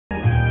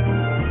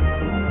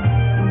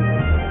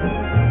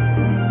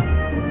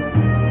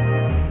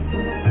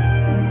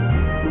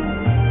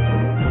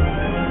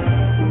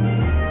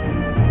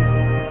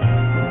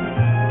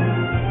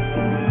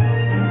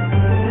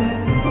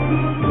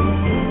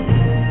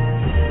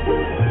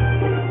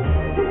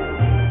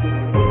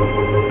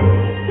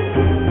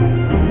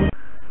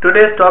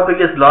Today's topic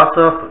is laws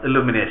of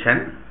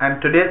illumination, and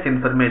today's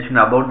information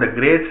about the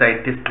great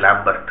scientist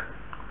Lambert.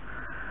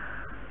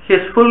 His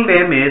full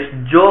name is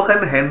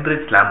Johann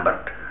Heinrich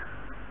Lambert,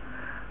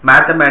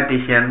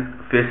 mathematician,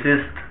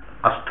 physicist,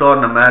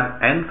 astronomer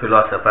and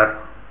philosopher.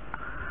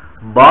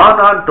 Born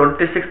on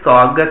 26th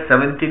August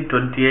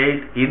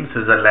 1728 in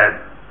Switzerland.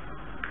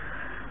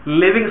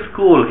 Leaving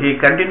school, he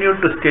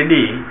continued to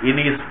study in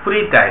his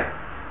free time.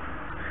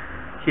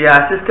 He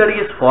assisted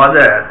his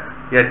father,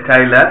 a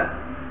tailor,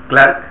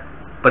 clerk,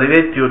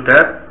 private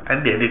tutor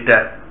and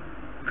editor.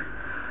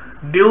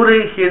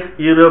 During his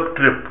Europe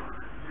trip,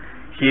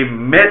 he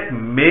met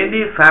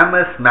many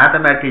famous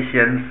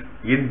mathematicians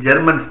in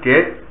German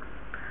states,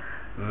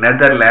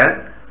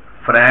 Netherlands,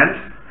 France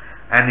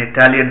and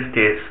Italian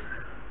states.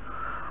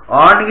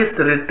 On his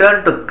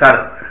return to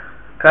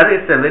Chur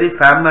is a very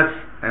famous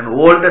and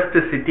oldest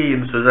city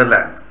in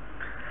Switzerland.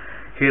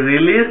 He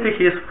released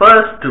his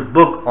first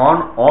book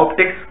on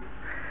optics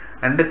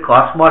and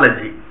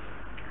cosmology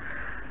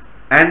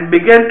and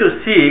began to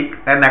seek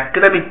an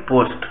academic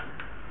post.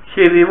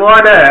 He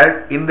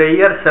rewarded in the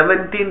year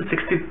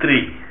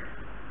 1763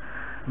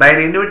 by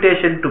an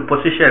invitation to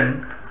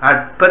position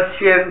at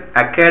Prussian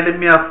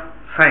Academy of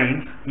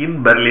Sciences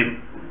in Berlin.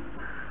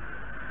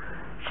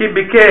 He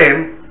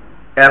became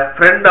a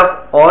friend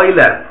of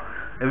Euler,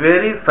 a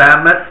very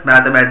famous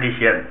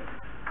mathematician.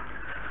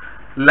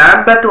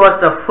 Lambert was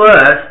the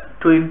first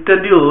to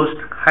introduce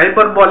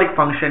hyperbolic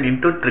function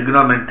into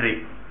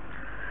trigonometry.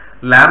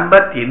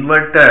 Lambert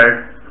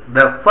invented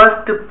the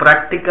first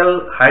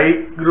practical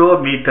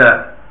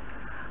hygrometer.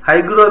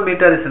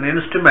 Hygrometer is an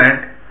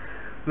instrument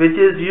which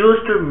is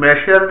used to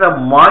measure the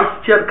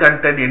moisture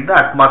content in the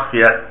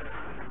atmosphere.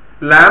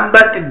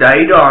 Lambert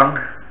died on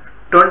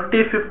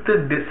 25th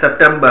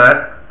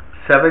September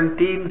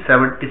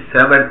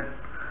 1777.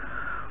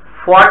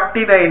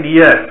 49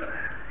 years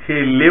he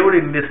lived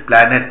in this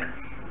planet.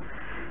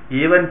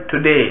 Even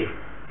today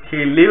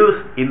he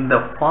lives in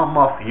the form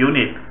of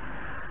unit,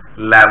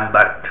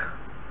 Lambert.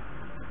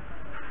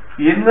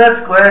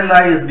 Inverse square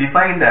law is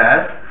defined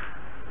as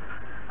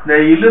the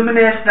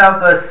illumination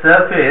of a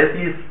surface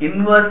is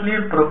inversely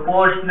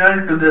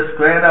proportional to the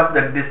square of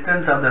the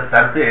distance of the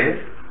surface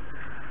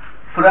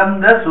from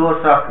the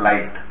source of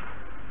light.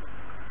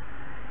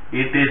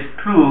 It is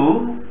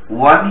true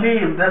only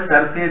if the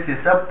surface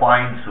is a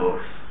point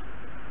source.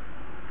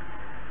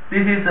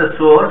 This is a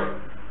source.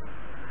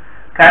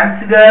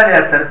 Consider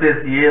a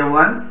surface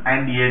A1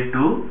 and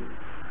A2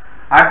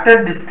 at a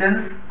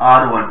distance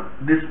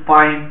R1. This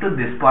point to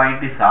this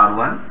point is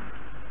R1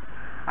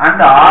 and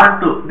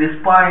R2. This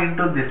point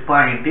to this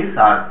point is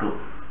R2.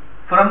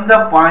 From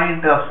the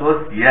point of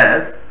source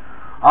S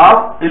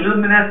of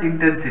luminous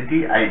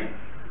intensity I,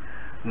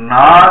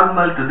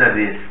 normal to the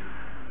rays.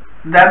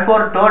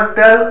 Therefore,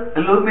 total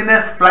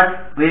luminous flux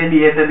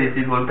radiated is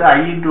equal to I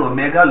into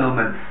omega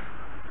lumens,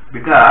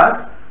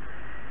 because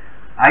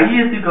I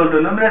is equal to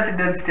luminous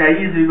intensity I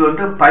is equal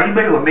to pi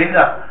by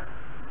omega.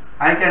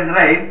 I can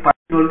write pi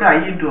equal to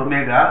I into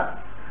omega.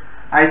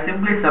 I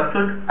simply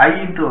substitute I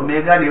into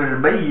omega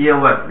divided by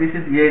A1. This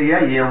is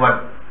area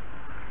A1.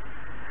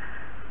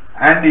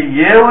 And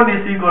A1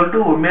 is equal to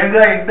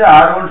omega into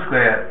R1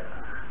 square.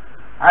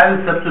 I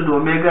will substitute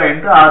omega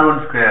into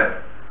R1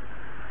 square.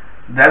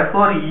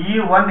 Therefore,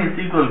 E1 is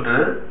equal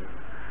to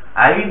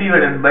I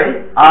divided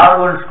by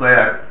R1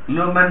 square,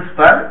 lumens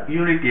per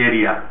unit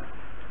area.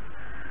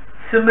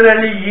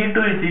 Similarly, E2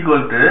 is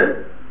equal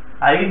to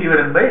I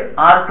divided by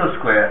R2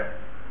 square.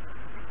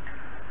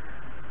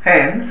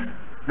 Hence,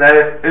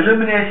 the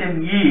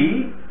illumination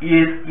E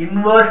is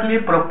inversely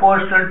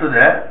proportional to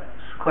the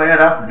square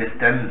of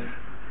distance.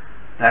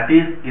 That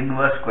is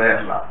inverse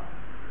square law.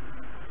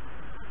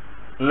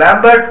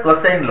 Lambert's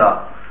cosine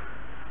law.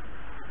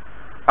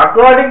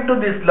 According to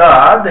this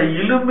law, the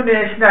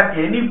illumination at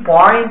any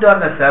point on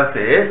the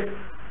surface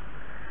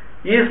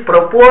is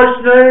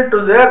proportional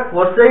to the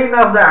cosine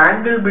of the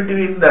angle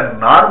between the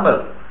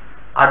normal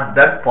at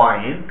that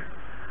point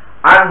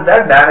and the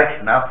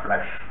direction of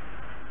flux.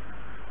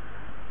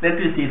 Let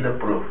us see the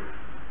proof.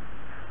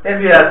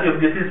 Let me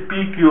assume this is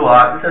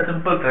PQR. It is a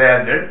simple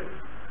triangle.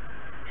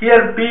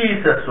 Here P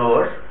is a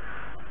source.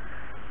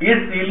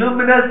 Its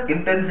luminous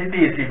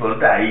intensity is equal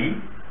to I.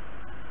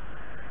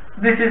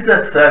 This is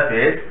the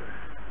surface.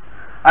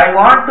 I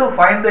want to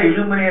find the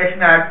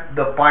illumination at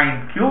the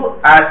point Q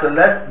as well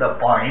as the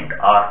point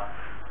R.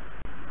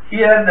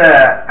 Here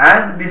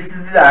this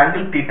is the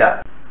angle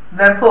theta.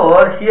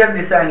 Therefore, here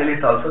this angle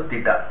is also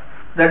theta.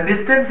 The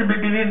distance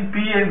between P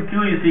and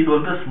Q is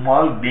equal to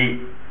small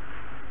d.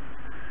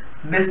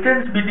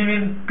 Distance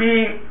between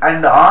P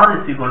and R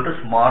is equal to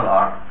small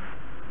r.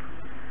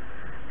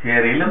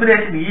 Here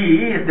illumination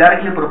E is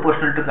directly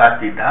proportional to cos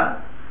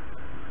theta.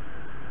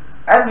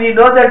 And we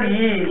know that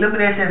E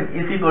illumination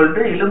is equal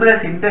to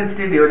luminous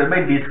intensity divided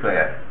by d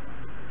square.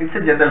 It is a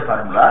general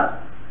formula.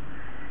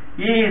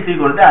 E is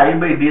equal to I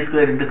by d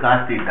square into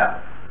cos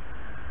theta.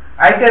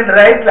 I can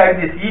write like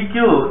this: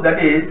 EQ,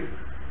 that is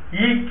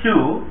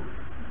EQ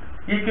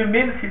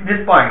means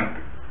this point.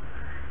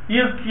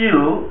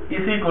 EQ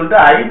is equal to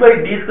I by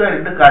D square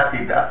into cos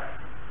theta.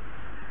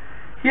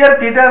 Here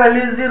theta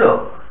value is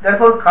 0.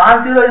 Therefore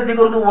cos 0 is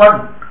equal to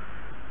 1.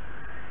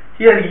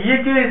 Here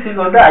EQ is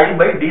equal to I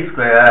by D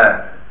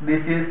square.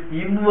 This is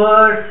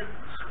inverse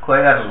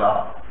square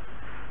law,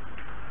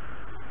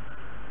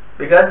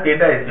 because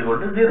theta is equal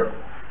to 0.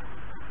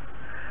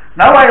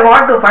 Now I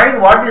want to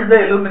find what is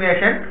the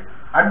illumination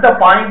at the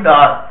point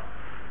R.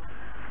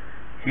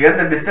 Here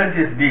the distance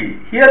is D.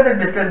 Here the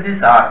distance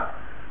is R.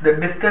 The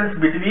distance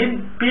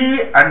between P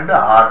and the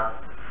R.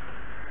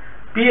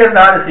 P and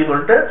R is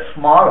equal to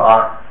small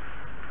r.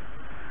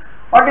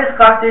 What is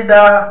cos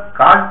theta?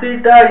 Cos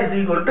theta is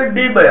equal to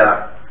D by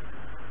R.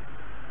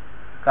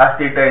 Cos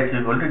theta is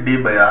equal to D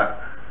by R.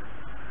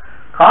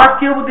 Cos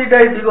cube theta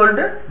is equal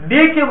to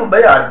D cube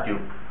by R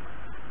cube.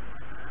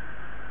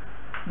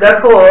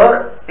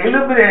 Therefore,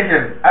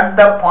 illumination at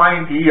the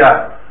point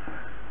ER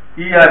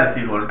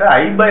is equal to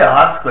I by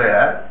R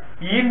square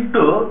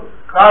into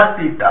cos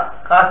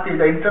theta. Cos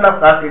theta, instead of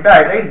cos theta,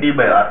 I write D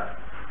by R.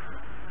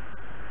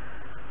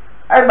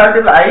 I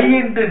multiply I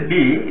into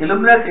D,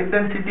 luminous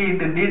intensity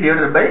into D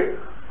divided by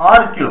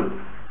R cube.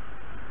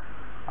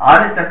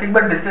 R is nothing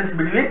but distance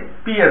between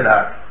P and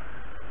R.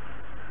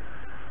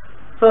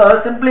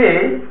 So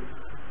simply,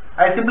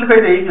 I simplify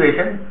the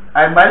equation.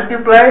 I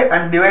multiply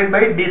and divide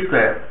by D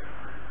square.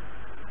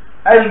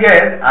 I will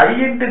get I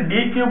into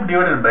D cube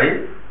divided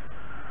by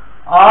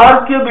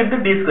R cube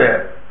into D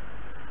square.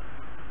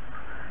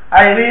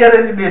 I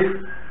rearrange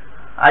this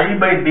I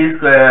by D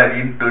square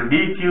into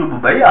D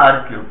cube by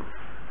R cube.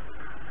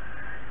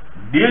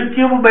 D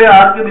cube by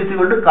R cube is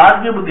equal to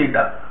cos cube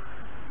theta.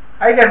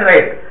 I can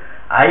write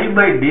I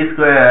by D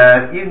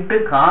square into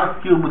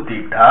cos cube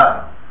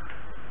theta.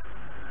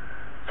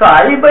 So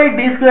I by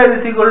D square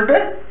is equal to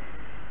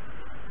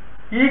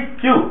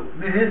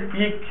EQ. This is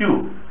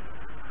EQ.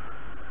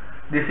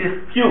 This is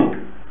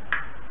Q.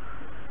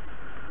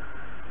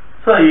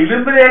 So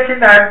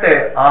illumination at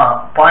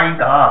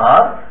point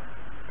R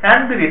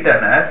can be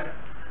written as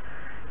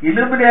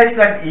illumination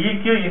at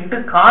EQ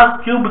into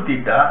cos cube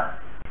theta.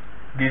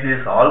 This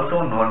is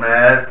also known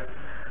as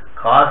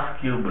cos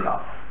cube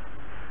law.